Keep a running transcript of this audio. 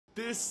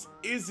This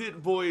is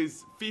it,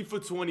 boys.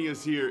 FIFA 20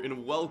 is here,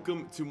 and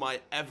welcome to my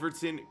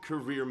Everton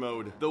career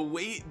mode. The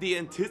wait, the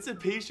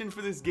anticipation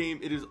for this game,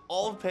 it is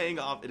all paying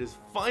off. It is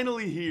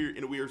finally here,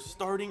 and we are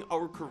starting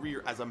our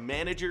career as a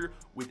manager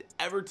with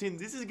Everton.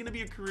 This is going to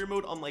be a career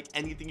mode unlike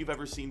anything you've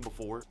ever seen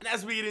before. And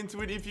as we get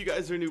into it, if you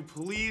guys are new,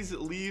 please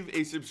leave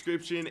a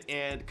subscription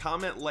and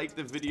comment, like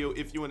the video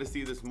if you want to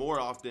see this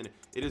more often.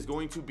 It is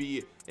going to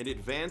be an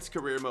advanced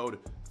career mode.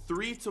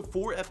 3 to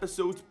 4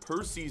 episodes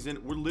per season.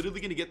 We're literally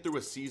going to get through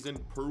a season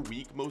per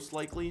week, most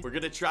likely. We're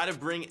going to try to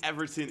bring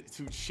Everton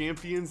to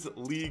Champions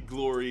League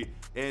glory,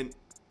 and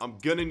I'm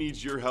going to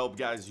need your help,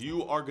 guys.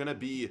 You are going to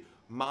be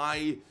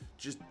my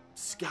just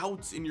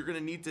scouts, and you're going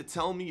to need to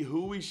tell me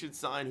who we should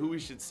sign, who we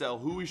should sell,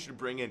 who we should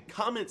bring in.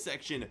 Comment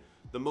section,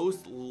 the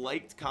most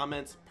liked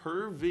comments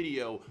per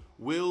video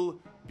will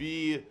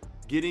be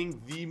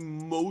getting the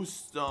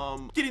most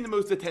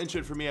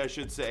attention for me, I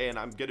should say, and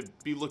I'm gonna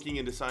be looking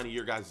into signing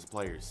your guys'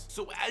 players.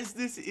 So as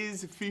this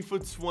is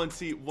FIFA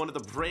 20, one of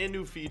the brand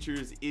new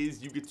features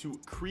is you get to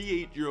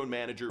create your own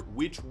manager,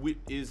 which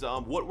is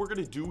what we're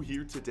gonna do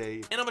here today.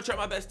 And I'm gonna try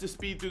my best to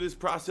speed through this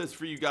process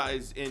for you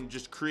guys and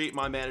just create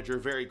my manager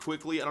very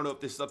quickly. I don't know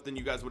if this is something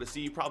you guys want to see.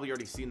 You've probably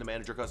already seen the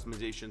manager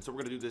customization, so we're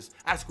gonna do this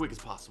as quick as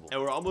possible.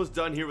 And we're almost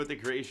done here with the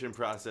creation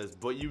process,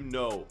 but you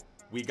know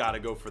we gotta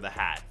go for the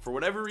hat. For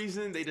whatever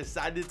reason, they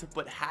decided to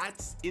put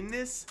hats in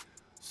this,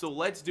 so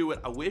let's do it.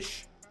 I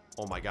wish,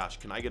 oh my gosh,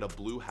 can I get a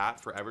blue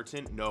hat for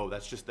Everton? No,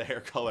 that's just the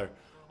hair color.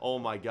 Oh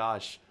my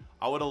gosh,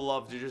 I would have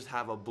loved to just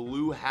have a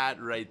blue hat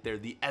right there,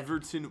 the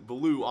Everton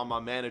blue on my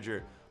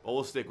manager, but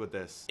we'll stick with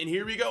this. And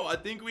here we go. I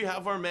think we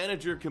have our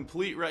manager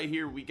complete right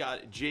here. We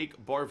got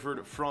Jake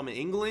Barford from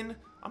England.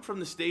 I'm from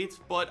the States,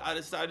 but I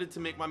decided to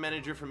make my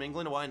manager from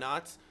England. Why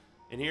not?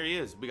 And here he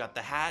is. We got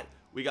the hat,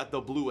 we got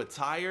the blue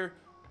attire.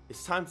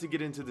 It's time to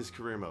get into this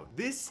career mode.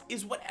 This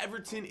is what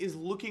Everton is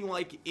looking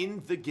like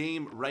in the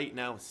game right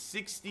now.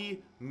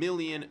 60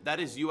 million,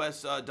 that is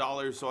US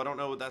dollars, so I don't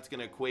know what that's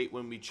gonna equate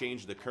when we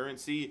change the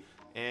currency.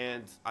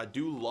 And I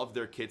do love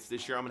their kits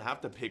this year. I'm gonna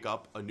have to pick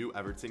up a new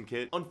Everton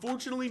kit.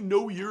 Unfortunately,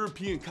 no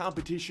European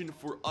competition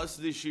for us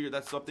this year.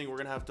 That's something we're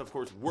gonna have to, of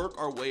course, work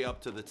our way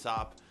up to the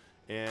top.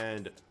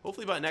 And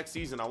hopefully by next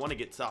season, I want to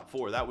get top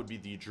 4. That would be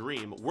the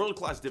dream.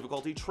 World-class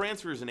difficulty,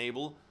 transfers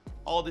enable.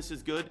 All this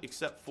is good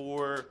except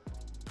for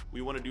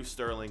we want to do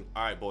Sterling.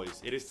 All right,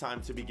 boys, it is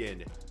time to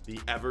begin the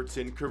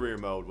Everton career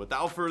mode.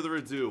 Without further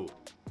ado,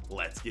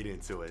 let's get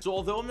into it. So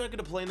although I'm not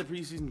going to play in the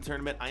preseason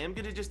tournament, I am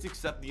going to just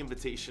accept the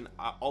invitation.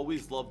 I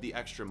always love the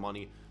extra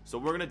money, so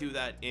we're going to do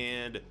that.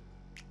 And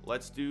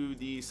let's do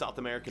the South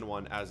American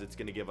one, as it's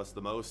going to give us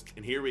the most.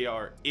 And here we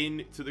are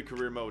into the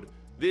career mode.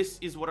 This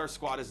is what our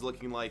squad is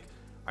looking like.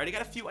 All right, I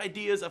got a few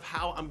ideas of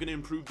how I'm going to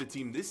improve the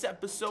team this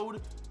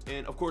episode.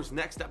 And of course,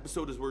 next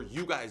episode is where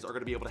you guys are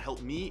going to be able to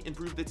help me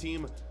improve the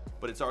team.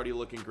 But it's already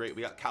looking great.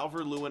 We got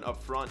Calvert-Lewin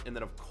up front, and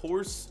then of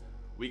course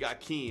we got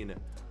Keane.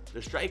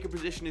 The striker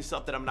position is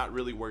something I'm not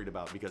really worried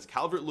about, because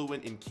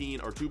Calvert-Lewin and Keane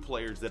are two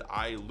players that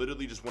I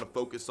literally just want to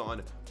focus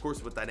on. Of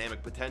course, with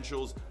dynamic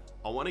potentials,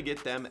 I want to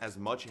get them as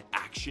much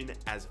action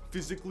as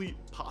physically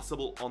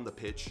possible on the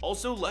pitch.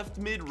 Also, left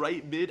mid,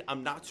 right mid,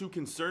 I'm not too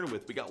concerned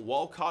with. We got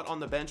Walcott on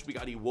the bench. We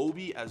got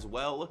Iwobi as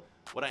well.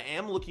 What I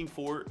am looking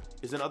for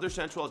is another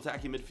central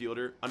attacking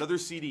midfielder, another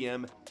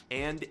CDM,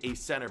 and a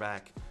center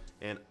back.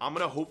 And I'm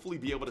going to hopefully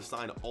be able to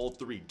sign all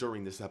 3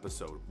 during this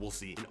episode. We'll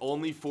see. And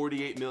only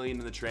 48 million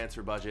in the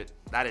transfer budget.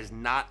 That is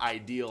not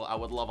ideal. I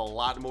would love a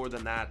lot more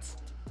than that.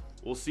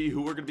 We'll see who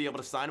we're going to be able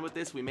to sign with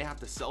this. We may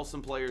have to sell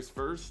some players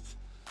first.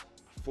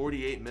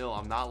 48 mil,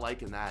 I'm not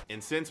liking that.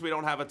 And since we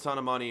don't have a ton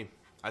of money,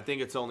 I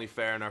think it's only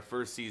fair in our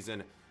first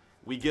season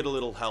we get a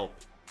little help,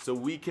 so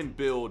we can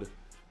build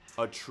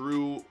a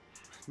true,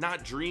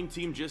 not dream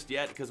team just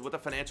yet, because with a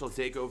financial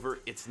takeover,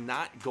 it's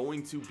not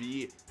going to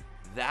be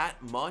that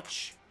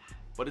much.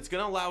 But it's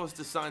going to allow us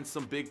to sign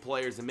some big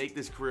players and make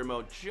this career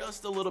mode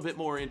just a little bit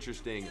more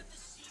interesting.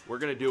 We're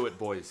going to do it,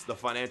 boys. The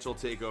financial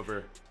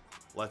takeover.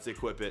 Let's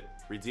equip it.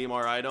 Redeem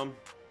our item.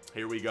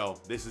 Here we go.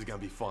 This is going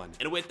to be fun.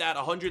 And with that,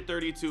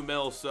 132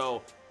 mil.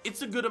 So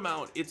it's a good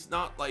amount. It's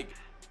not like,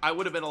 I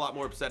would have been a lot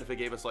more upset if it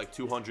gave us like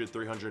 200,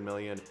 300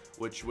 million,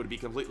 which would be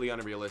completely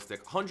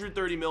unrealistic.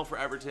 130 mil for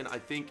Everton, I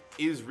think,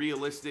 is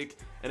realistic.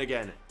 And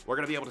again, we're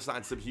going to be able to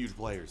sign some huge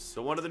players.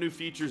 So one of the new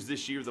features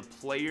this year, the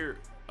player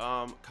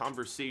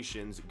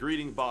conversations.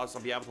 Greetings, boss.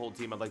 On behalf of the whole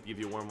team, I'd like to give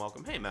you a warm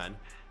welcome. Hey, man.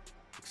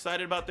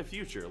 Excited about the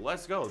future.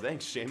 Let's go.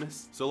 Thanks,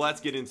 Seamus. So let's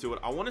get into it.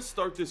 I want to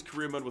start this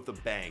career mode with a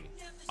bang.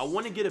 I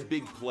want to get a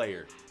big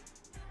player.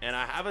 And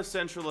I have a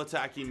central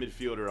attacking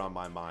midfielder on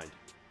my mind.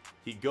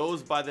 He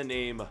goes by the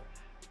name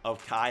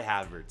of Kai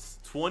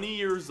Havertz. 20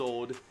 years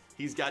old.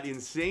 He's got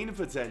insane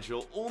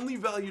potential. Only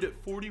valued at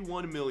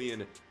 41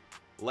 million.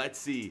 Let's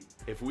see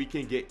if we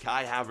can get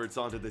Kai Havertz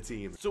onto the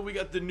team. So we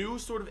got the new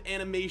sort of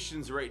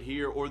animations right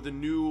here, or the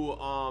new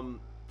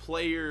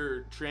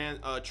player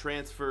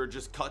transfer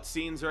just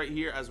cutscenes right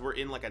here as we're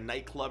in like a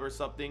nightclub or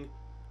something.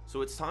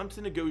 So it's time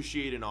to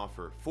negotiate an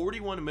offer.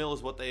 41 mil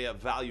is what they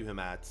value him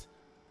at.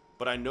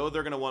 but I know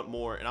they're going to want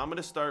more, and I'm going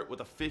to start with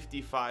a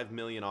 55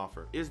 million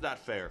offer. Is that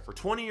fair? For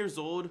 20 years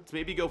old, let's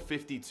maybe go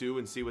 52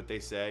 and see what they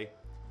say.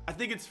 I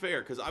think it's fair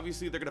because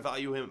obviously they're going to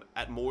value him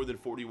at more than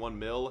 41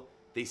 mil.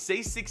 They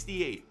say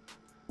 68.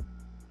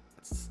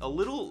 That's a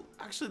little,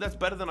 actually that's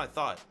better than I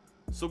thought.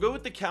 So go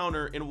with the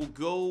counter and we'll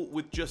go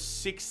with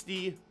just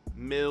 60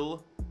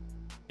 mil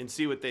and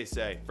see what they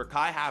say. For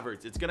Kai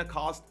Havertz, it's going to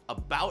cost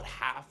about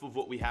half of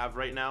what we have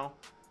right now.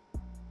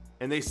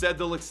 And they said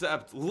they'll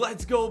accept.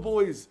 Let's go,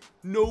 boys.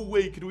 No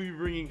way could we be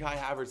bringing Kai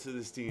Havertz to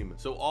this team.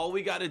 So all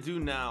we got to do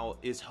now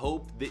is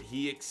hope that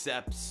he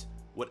accepts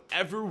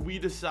whatever we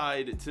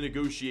decide to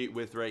negotiate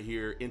with right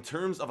here in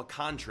terms of a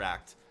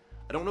contract.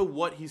 I don't know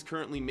what he's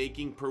currently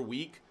making per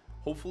week.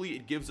 Hopefully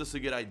it gives us a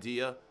good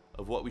idea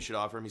of what we should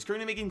offer him. He's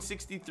currently making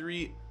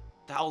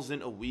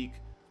 63,000 a week.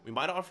 We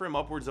might offer him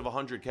upwards of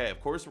 100K.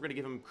 Of course, we're going to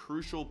give him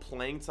crucial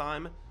playing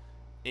time,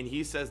 and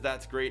he says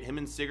that's great. Him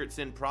and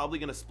Sigurdsson probably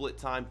going to split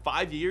time.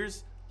 5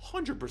 years,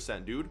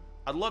 100%, dude.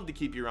 I'd love to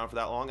keep you around for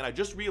that long. And I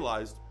just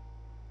realized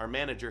our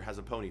manager has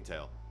a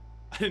ponytail.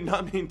 I did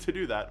not mean to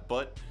do that,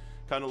 but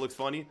kind of looks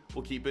funny.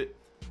 We'll keep it.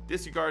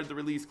 Disregard the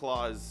release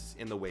clause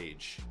in the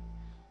wage.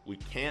 We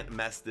can't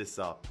mess this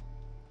up.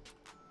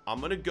 I'm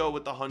going to go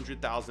with the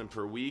 100,000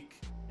 per week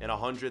and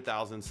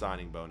 100,000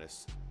 signing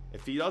bonus.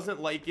 If he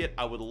doesn't like it,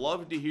 I would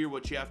love to hear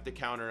what you have to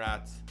counter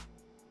at.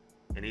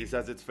 And he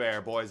says it's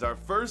fair, boys. Our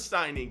first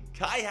signing,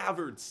 Kai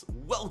Havertz.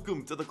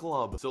 Welcome to the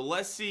club. So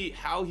let's see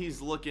how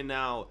he's looking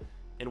now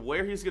and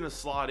where he's going to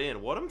slot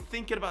in. What I'm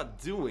thinking about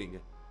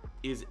doing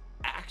is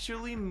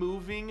actually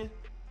moving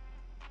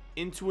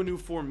into a new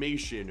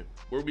formation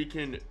where we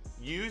can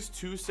use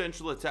 2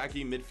 central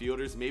attacking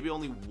midfielders, maybe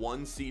only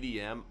 1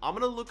 CDM. I'm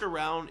gonna look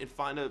around and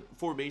find a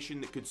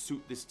formation that could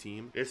suit this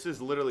team. This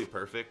is literally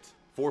perfect.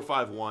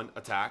 4-5-1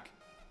 attack.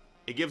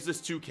 It gives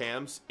us 2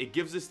 cams. It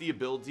gives us the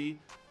ability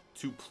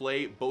to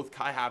play both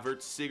Kai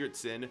Havertz,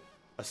 Sigurdsson,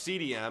 a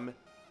CDM,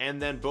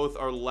 and then both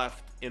our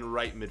left and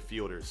right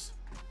midfielders.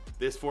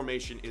 This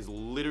formation is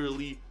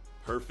literally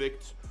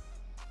perfect.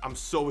 I'm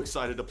so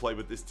excited to play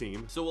with this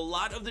team. So a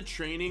lot of the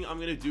training I'm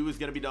going to do is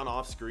going to be done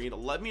off screen.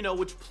 Let me know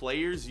which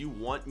players you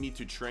want me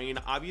to train.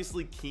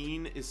 Obviously,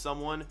 Keane is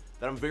someone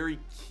that I'm very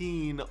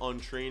keen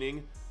on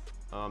training.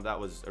 That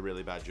was a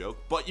really bad joke,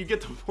 but you get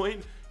the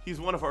point.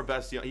 He's one of our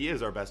best young, he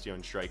is our best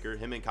young striker.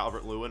 Him and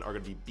Calvert-Lewin are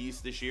going to be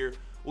beasts this year.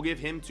 We'll give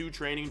him 2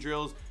 training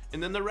drills.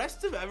 And then the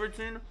rest of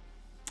Everton,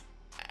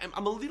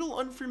 I'm a little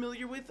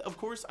unfamiliar with. Of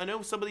course, I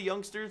know some of the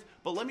youngsters,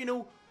 but let me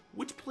know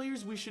which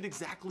players we should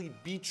exactly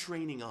be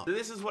training up. So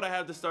this is what I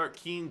have to start.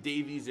 Keane,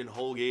 Davies, and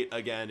Holgate.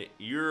 Again,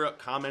 your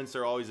comments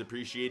are always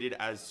appreciated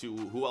as to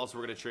who else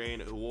we're going to train,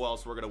 who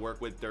else we're going to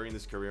work with during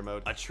this career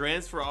mode. A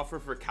transfer offer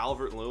for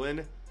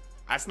Calvert-Lewin,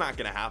 that's not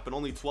going to happen.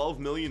 Only 12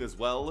 million as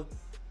well.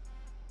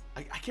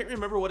 I can't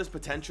remember what his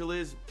potential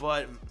is,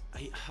 but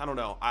I don't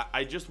know.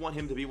 I just want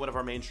him to be one of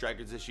our main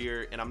strikers this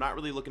year, and I'm not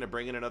really looking to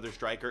bring in another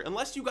striker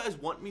unless you guys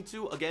want me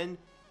to. Again,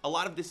 a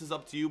lot of this is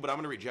up to you, but I'm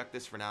going to reject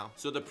this for now.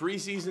 So the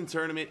preseason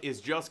tournament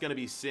is just going to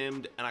be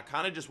simmed, and I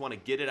kind of just want to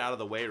get it out of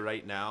the way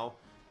right now.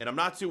 And I'm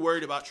not too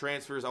worried about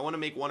transfers. I want to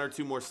make 1 or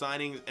 2 more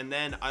signings, and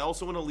then I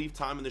also want to leave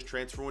time in this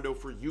transfer window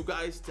for you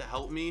guys to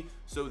help me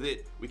so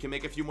that we can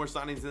make a few more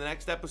signings in the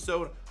next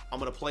episode. I'm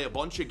going to play a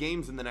bunch of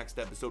games in the next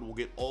episode. We'll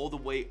get all the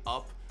way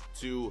up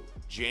to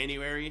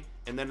January,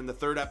 and then in the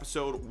 3rd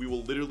episode we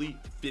will literally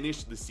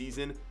finish the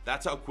season.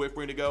 That's how quick we're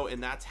going to go,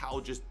 and that's how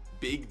just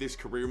big this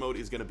career mode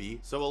is going to be.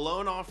 So a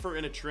loan offer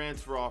and a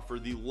transfer offer.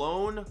 The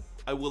loan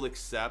I will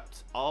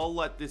accept. I'll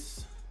let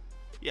this,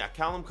 yeah,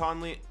 Callum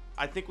Conley.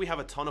 I think we have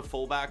a ton of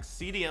fullbacks.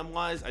 CDM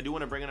wise, I do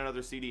want to bring in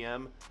another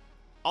CDM.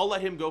 I'll let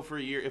him go for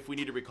a year. If we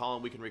need to recall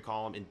him, we can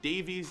recall him. And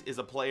Davies is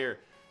a player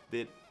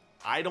that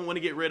I don't want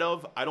to get rid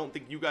of. I don't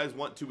think you guys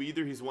want to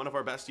either. He's one of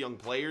our best young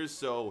players,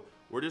 so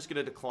we're just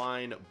going to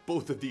decline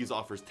both of these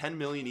offers. 10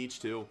 million each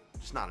too.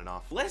 Just not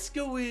enough. Let's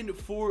go in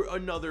for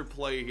another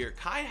player here.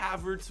 Kai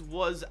Havertz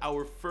was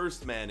our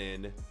first man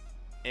in,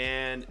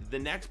 and the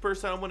next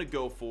person I want to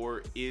go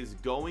for is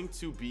going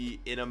to be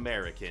an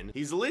American.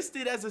 He's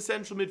listed as a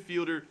central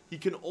midfielder. He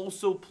can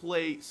also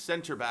play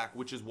center back,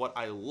 which is what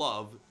I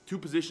love. 2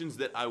 positions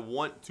that I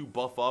want to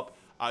buff up,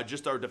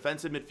 just our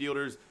defensive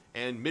midfielders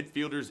and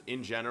midfielders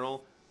in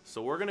general.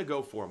 So we're going to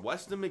go for him.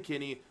 Weston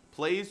McKennie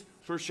plays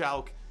for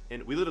Schalke,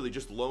 and we literally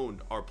just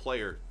loaned our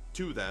player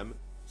to them.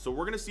 So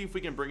we're going to see if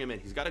we can bring him in.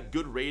 He's got a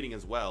good rating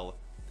as well.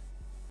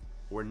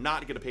 We're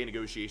not going to pay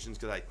negotiations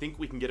because I think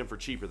we can get him for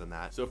cheaper than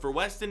that. So for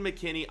Weston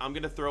McKennie, I'm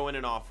going to throw in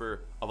an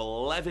offer of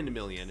 11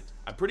 million.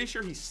 I'm pretty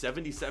sure he's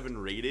 77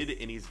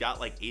 rated and he's got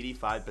like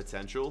 85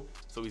 potential.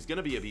 So he's going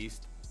to be a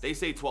beast. They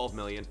say 12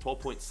 million,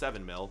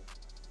 12.7 mil.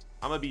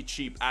 I'm going to be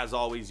cheap as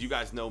always. You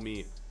guys know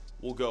me.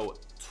 We'll go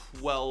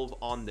 12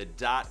 on the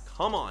dot.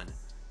 Come on.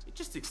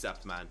 Just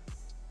accept, man.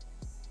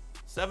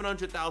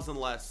 700,000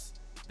 less.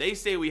 They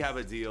say we have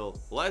a deal.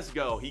 Let's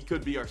go. He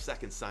could be our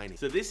second signing.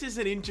 So this is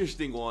an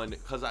interesting one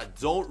because I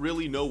don't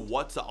really know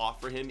what to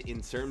offer him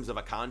in terms of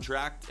a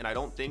contract, and I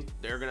don't think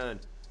they're going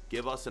to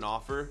give us an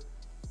offer.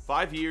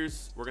 5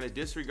 years. We're going to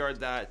disregard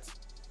that.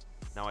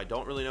 Now, I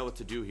don't really know what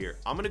to do here.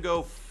 I'm going to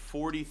go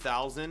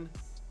 40,000.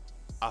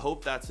 I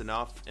hope that's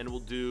enough. And we'll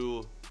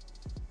do...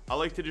 I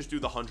like to just do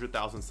the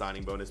 100,000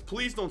 signing bonus.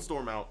 Please don't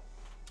storm out.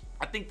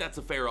 I think that's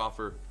a fair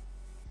offer.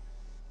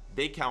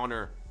 They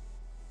counter.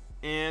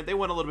 And they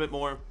want a little bit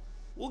more.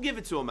 We'll give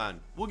it to him, man.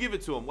 We'll give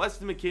it to him.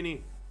 Weston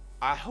McKennie,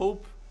 I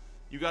hope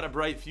you got a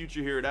bright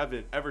future here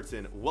at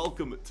Everton.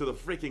 Welcome to the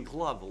freaking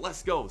club.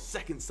 Let's go.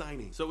 Second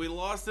signing. So we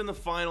lost in the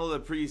final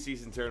of the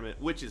preseason tournament,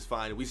 which is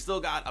fine. We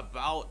still got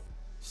about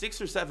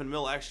 6 or 7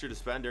 mil extra to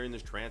spend during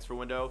this transfer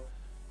window.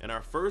 And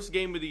our first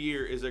game of the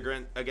year is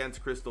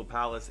against Crystal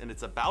Palace, and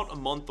it's about a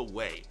month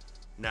away.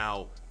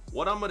 Now,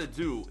 what I'm going to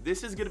do,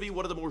 this is going to be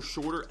one of the more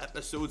shorter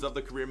episodes of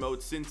the career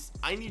mode since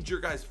I need your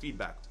guys'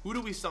 feedback. Who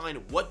do we sign?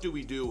 What do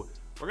we do?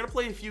 We're going to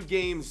play a few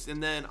games,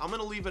 and then I'm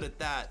going to leave it at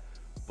that.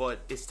 But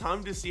it's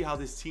time to see how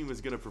this team is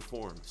going to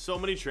perform. So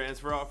many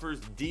transfer offers.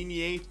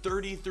 Digne,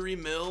 33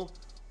 mil.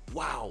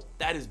 Wow,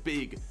 that is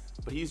big.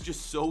 But he's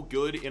just so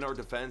good in our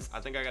defense. I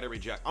think I got to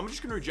reject. I'm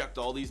just going to reject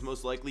all these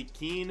most likely.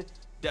 Keane,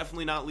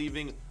 definitely not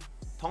leaving.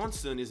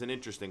 Thompson is an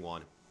interesting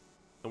one.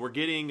 And we're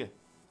getting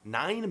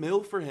 9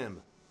 mil for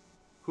him.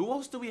 Who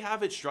else do we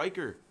have at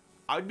striker?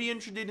 I'd be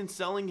interested in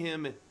selling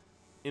him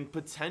and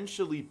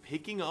potentially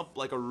picking up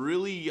like a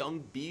really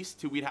young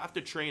beast who we'd have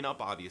to train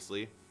up,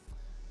 obviously.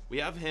 We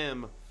have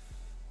him.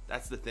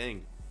 That's the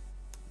thing.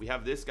 We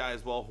have this guy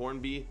as well,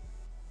 Hornby.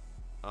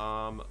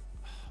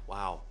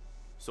 Wow.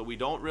 So we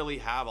don't really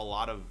have a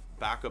lot of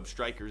backup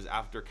strikers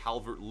after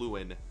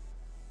Calvert-Lewin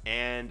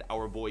and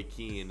our boy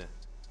Keane.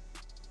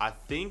 I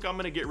think I'm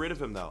going to get rid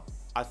of him, though.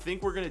 I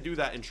think we're going to do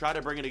that and try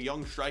to bring in a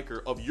young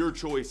striker of your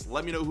choice.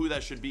 Let me know who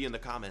that should be in the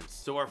comments.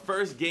 So our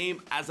first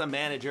game as a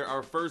manager,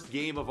 our first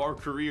game of our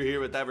career here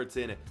with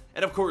Everton.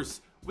 And of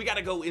course, we got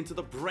to go into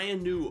the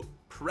brand new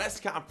press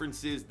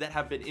conferences that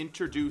have been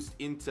introduced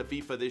into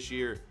FIFA this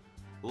year.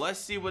 Let's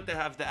see what they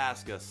have to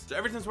ask us. So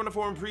Everton's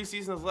 1-4 in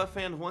preseason as left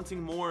fans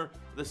wanting more of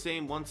the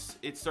same once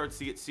it starts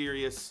to get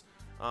serious.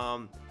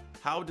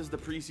 How does the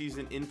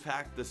preseason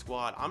impact the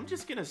squad? I'm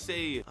just going to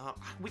say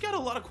we got a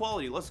lot of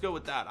quality. Let's go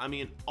with that. I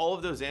mean, all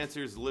of those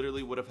answers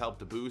literally would have helped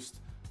to boost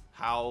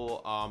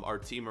how our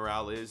team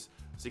morale is.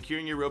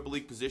 Securing your Europa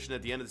League position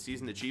at the end of the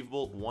season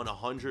achievable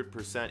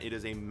 100%. It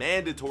is a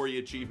mandatory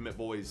achievement,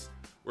 boys.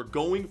 We're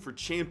going for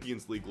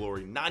Champions League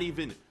glory, not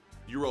even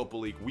Europa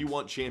League. We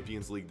want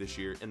Champions League this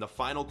year. And the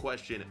final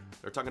question,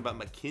 they're talking about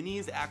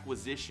McKennie's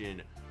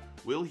acquisition.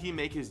 Will he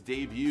make his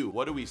debut?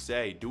 What do we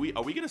say?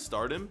 Are we going to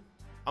start him?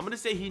 I'm going to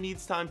say he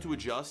needs time to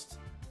adjust,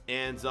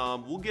 and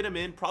we'll get him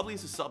in probably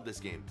as a sub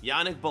this game.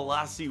 Yannick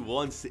Bolasie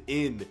wants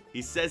in.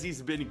 He says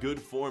he's been good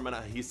form, and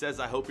he says,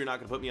 I hope you're not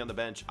going to put me on the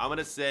bench. I'm going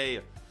to say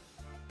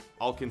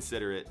I'll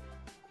consider it,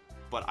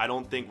 but I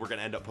don't think we're going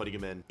to end up putting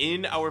him in.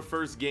 In our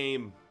first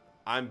game,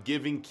 I'm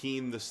giving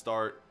Keane the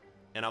start,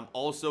 and I'm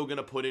also going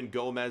to put in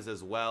Gomez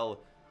as well.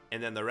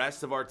 And then the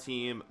rest of our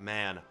team,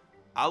 man,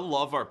 I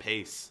love our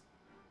pace.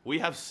 We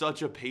have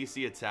such a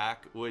pacey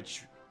attack,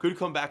 which could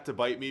come back to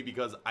bite me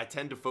because I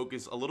tend to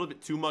focus a little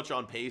bit too much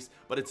on pace,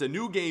 but it's a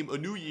new game, a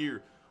new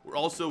year. We're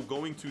also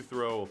going to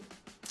throw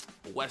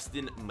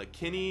Weston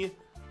McKennie.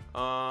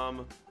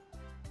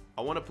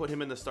 I want to put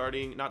him in the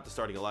starting, not the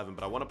starting 11,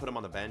 but I want to put him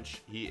on the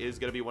bench. He is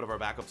going to be one of our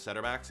backup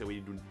center backs, and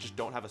we just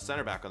don't have a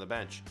center back on the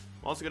bench.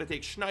 I'm also going to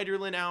take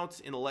Schneiderlin out,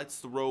 and let's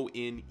throw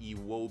in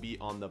Iwobi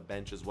on the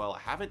bench as well. I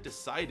haven't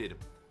decided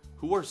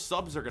who our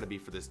subs are going to be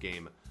for this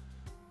game,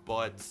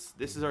 but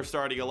this is our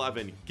starting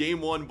 11.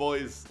 Game 1,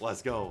 boys.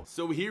 Let's go.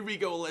 So here we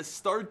go. Let's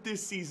start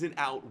this season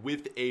out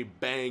with a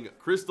bang.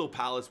 Crystal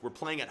Palace. We're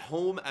playing at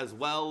home as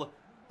well.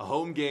 A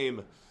home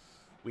game.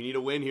 We need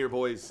a win here,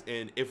 boys.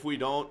 And if we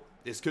don't,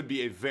 this could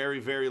be a very,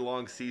 very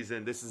long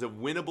season. This is a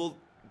winnable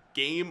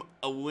game,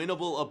 a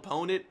winnable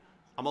opponent.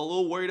 I'm a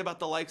little worried about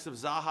the likes of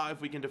Zaha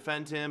if we can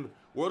defend him.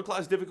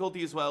 World-class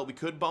difficulty as well. We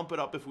could bump it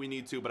up if we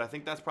need to, but I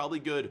think that's probably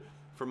good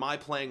for my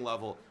playing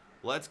level.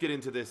 Let's get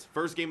into this.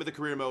 First game of the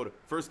career mode.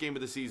 First game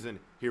of the season.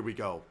 Here we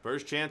go.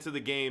 First chance of the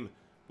game.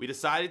 We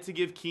decided to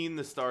give Keane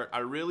the start. I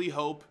really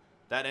hope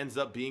that ends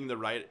up being the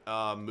right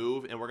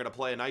move, and we're going to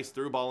play a nice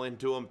through ball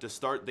into him to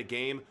start the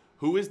game.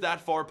 Who is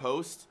that far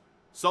post?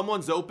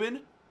 Someone's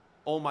open.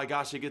 Oh my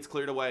gosh, it gets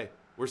cleared away.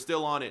 We're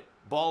still on it.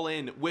 Ball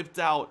in. Whipped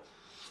out.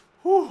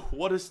 Whew,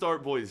 what a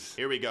start, boys.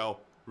 Here we go.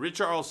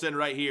 Richarlison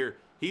right here.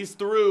 He's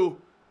through.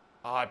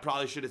 Oh, I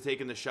probably should have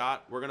taken the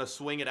shot. We're going to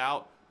swing it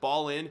out.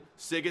 Ball in.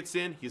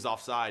 Sigurdsson. He's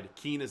offside.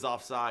 Keane is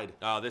offside.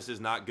 Oh, this is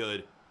not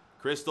good.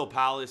 Crystal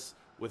Palace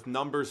with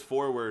numbers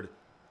forward.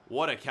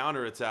 What a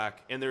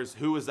counterattack. And there's,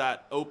 who is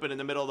that open in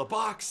the middle of the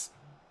box?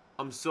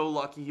 I'm so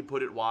lucky he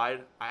put it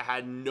wide. I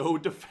had no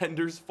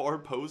defenders far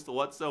post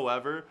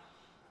whatsoever,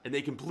 and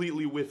they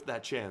completely whiffed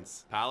that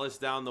chance. Palace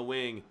down the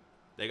wing.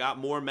 They got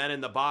more men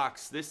in the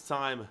box. This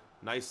time,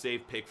 nice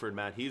save Pickford,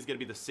 man. He's going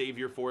to be the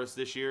savior for us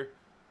this year,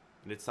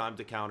 and it's time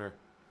to counter.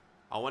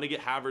 I want to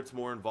get Havertz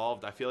more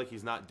involved. I feel like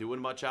he's not doing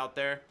much out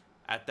there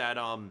at that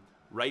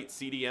right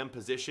CDM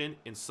position,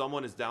 and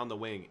someone is down the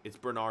wing. It's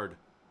Bernard.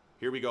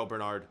 Here we go,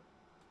 Bernard.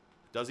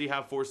 Does he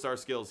have 4-star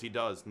skills? He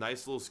does.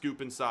 Nice little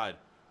scoop inside.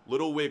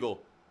 Little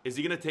wiggle. Is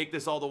he going to take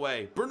this all the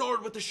way?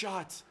 Bernard with the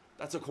shot.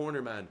 That's a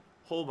corner, man.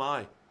 Oh,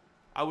 my.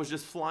 I was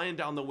just flying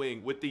down the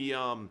wing with the,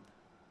 I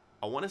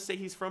want to say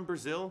he's from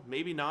Brazil.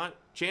 Maybe not.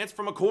 Chance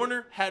from a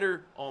corner.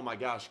 Header. Oh, my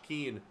gosh.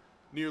 Keane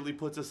nearly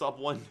puts us up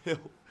 1-0. We're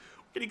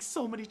getting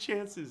so many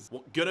chances.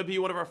 Gonna be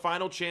one of our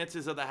final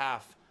chances of the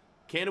half.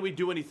 Can we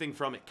do anything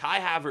from it? Kai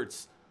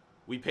Havertz.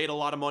 We paid a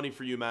lot of money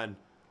for you, man.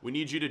 We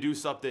need you to do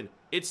something.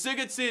 It's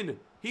Sigurdsson.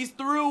 He's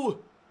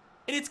through.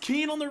 And it's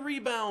Keane on the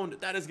rebound.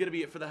 That is going to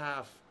be it for the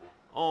half.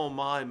 Oh,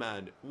 my,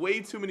 man. Way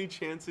too many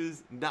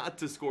chances not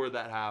to score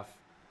that half.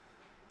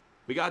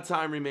 We got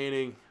time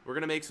remaining. We're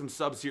going to make some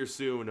subs here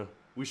soon.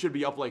 We should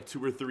be up like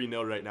 2 or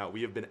 3-0 right now.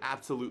 We have been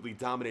absolutely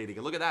dominating.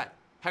 And look at that.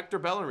 Hector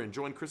Bellerin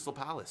joined Crystal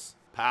Palace.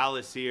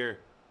 Palace here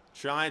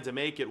trying to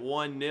make it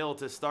 1-0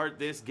 to start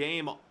this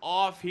game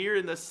off here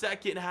in the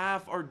second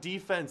half. Our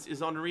defense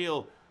is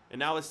unreal. And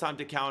now it's time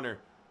to counter.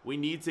 We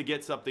need to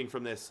get something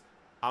from this.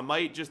 I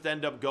might just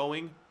end up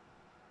going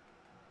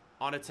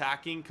on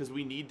attacking because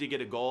we need to get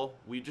a goal.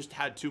 We just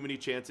had too many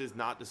chances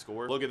not to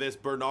score. Look at this.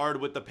 Bernard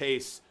with the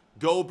pace.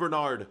 Go,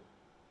 Bernard.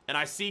 And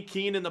I see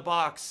Keane in the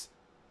box.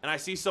 And I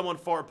see someone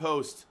far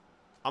post.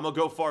 I'm going to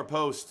go far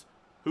post.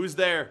 Who's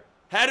there?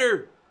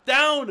 Header.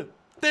 Down.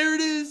 There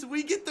it is.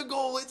 We get the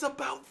goal. It's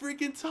about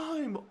freaking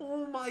time.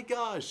 Oh, my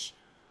gosh.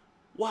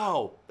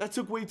 Wow. That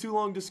took way too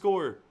long to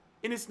score.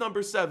 And it's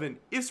number 7.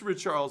 It's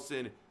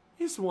Richarlison.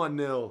 It's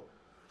 1-0.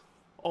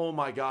 Oh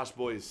my gosh,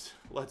 boys.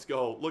 Let's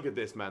go. Look at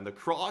this, man. The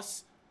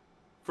cross.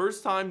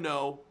 First time,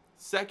 no.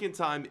 Second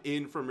time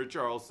in from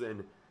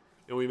Richarlison.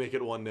 And we make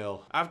it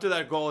 1-0. After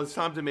that goal, it's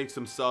time to make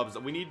some subs.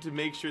 We need to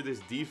make sure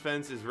this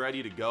defense is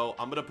ready to go.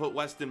 I'm going to put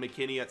Weston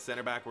McKennie at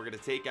center back. We're going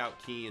to take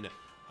out Keane.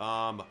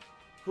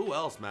 Who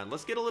else, man?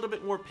 Let's get a little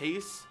bit more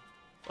pace.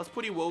 Let's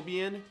put Iwobi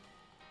in.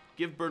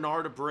 Give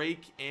Bernard a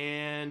break.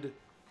 And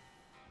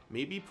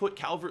maybe put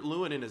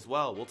Calvert-Lewin in as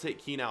well. We'll take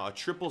Keane out. A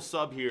triple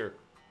sub here.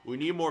 We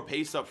need more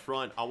pace up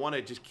front. I want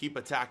to just keep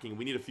attacking.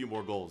 We need a few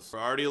more goals. We're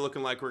already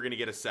looking like we're going to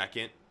get a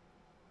second.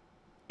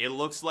 It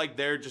looks like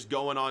they're just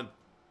going on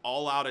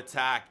all-out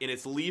attack, and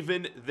it's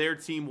leaving their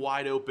team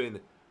wide open.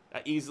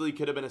 That easily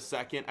could have been a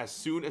second. As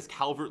soon as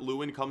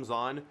Calvert-Lewin comes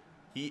on,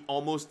 he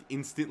almost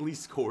instantly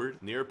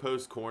scored. Near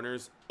post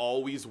corners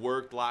always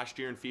worked last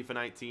year in FIFA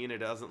 19. It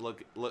doesn't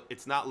look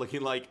it's not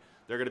looking like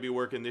they're going to be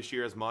working this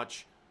year as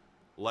much.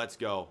 Let's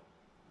go.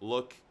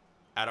 Look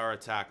at our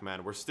attack,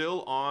 man. We're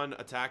still on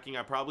attacking.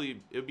 It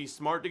would be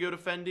smart to go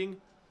defending,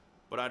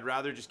 but I'd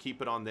rather just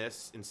keep it on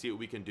this and see what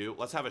we can do.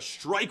 Let's have a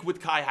strike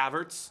with Kai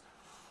Havertz.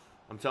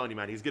 I'm telling you,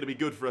 man, he's going to be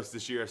good for us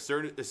this year as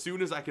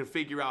soon as I can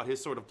figure out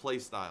his sort of play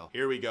style.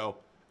 Here we go.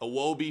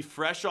 Iwobi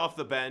fresh off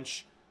the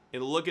bench,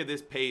 and look at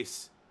this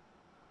pace.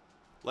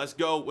 Let's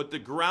go with the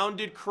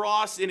grounded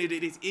cross, and it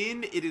is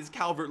in. It is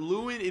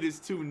Calvert-Lewin. It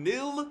is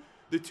 2-0.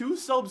 The two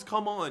subs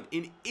come on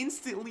and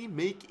instantly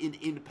make an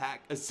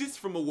impact. Assist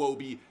from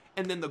Iwobi,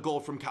 and then the goal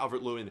from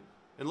Calvert-Lewin.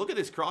 And look at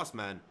this cross,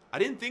 man. I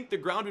didn't think the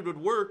grounded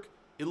would work.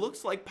 It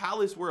looks like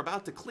Palace were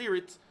about to clear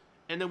it,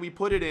 and then we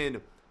put it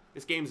in.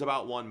 This game's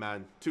about 1,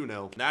 man.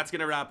 2-0. That's going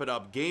to wrap it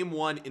up. Game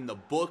 1 in the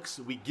books.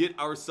 We get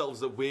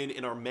ourselves a win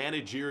in our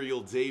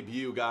managerial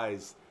debut,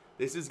 guys.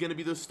 This is going to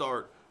be the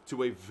start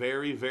to a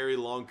very, very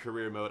long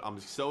career mode. I'm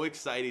so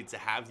excited to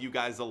have you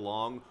guys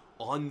along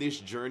on this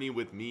journey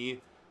with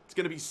me. It's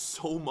going to be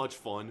so much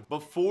fun.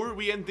 Before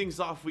we end things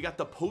off, we got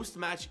the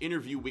post-match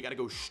interview we got to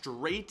go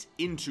straight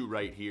into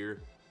right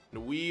here.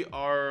 And we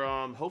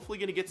are hopefully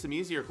going to get some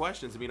easier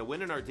questions. I mean, a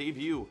win in our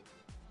debut.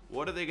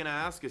 What are they going to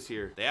ask us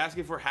here? They ask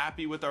if we're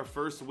happy with our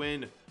first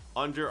win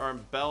under our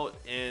belt.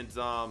 And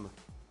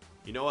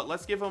you know what?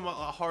 Let's give them a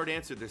hard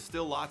answer. There's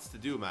still lots to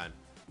do, man.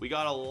 We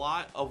got a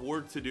lot of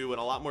work to do and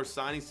a lot more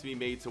signings to be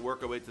made to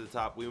work our way to the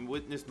top. We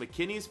witnessed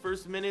McKinney's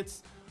first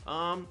minutes.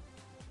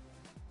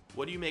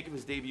 What do you make of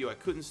his debut? I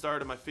couldn't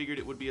start him. I figured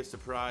it would be a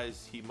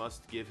surprise. He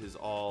must give his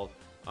all.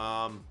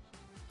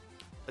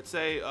 Let's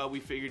say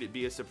we figured it'd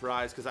be a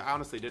surprise because I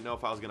honestly didn't know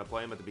if I was going to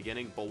play him at the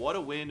beginning. But what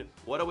a win.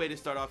 What a way to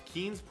start off.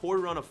 Keane's poor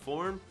run of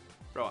form.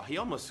 Bro, he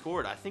almost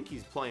scored. I think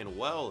he's playing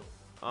well.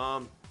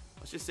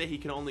 Let's just say he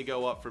can only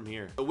go up from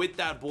here. But with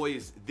that,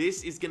 boys,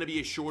 this is going to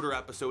be a shorter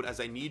episode as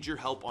I need your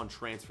help on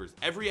transfers.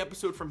 Every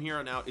episode from here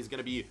on out is going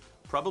to be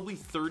probably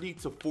 30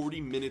 to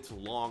 40 minutes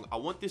long. I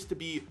want this to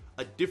be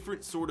a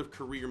different sort of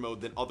career mode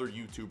than other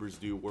YouTubers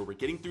do, where we're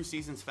getting through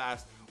seasons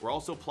fast. We're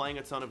also playing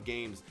a ton of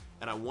games,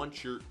 and I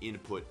want your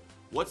input.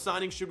 What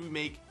signings should we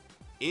make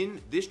in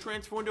this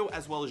transfer window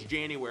as well as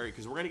January?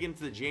 Because we're going to get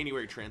into the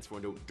January transfer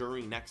window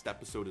during next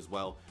episode as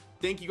well.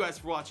 Thank you guys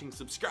for watching.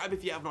 Subscribe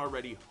if you haven't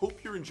already.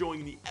 Hope you're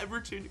enjoying the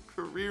Everton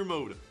career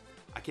mode.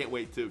 I can't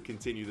wait to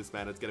continue this,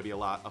 man. It's going to be a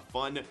lot of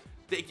fun.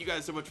 Thank you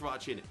guys so much for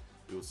watching.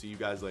 We will see you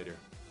guys later.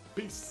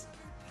 Peace.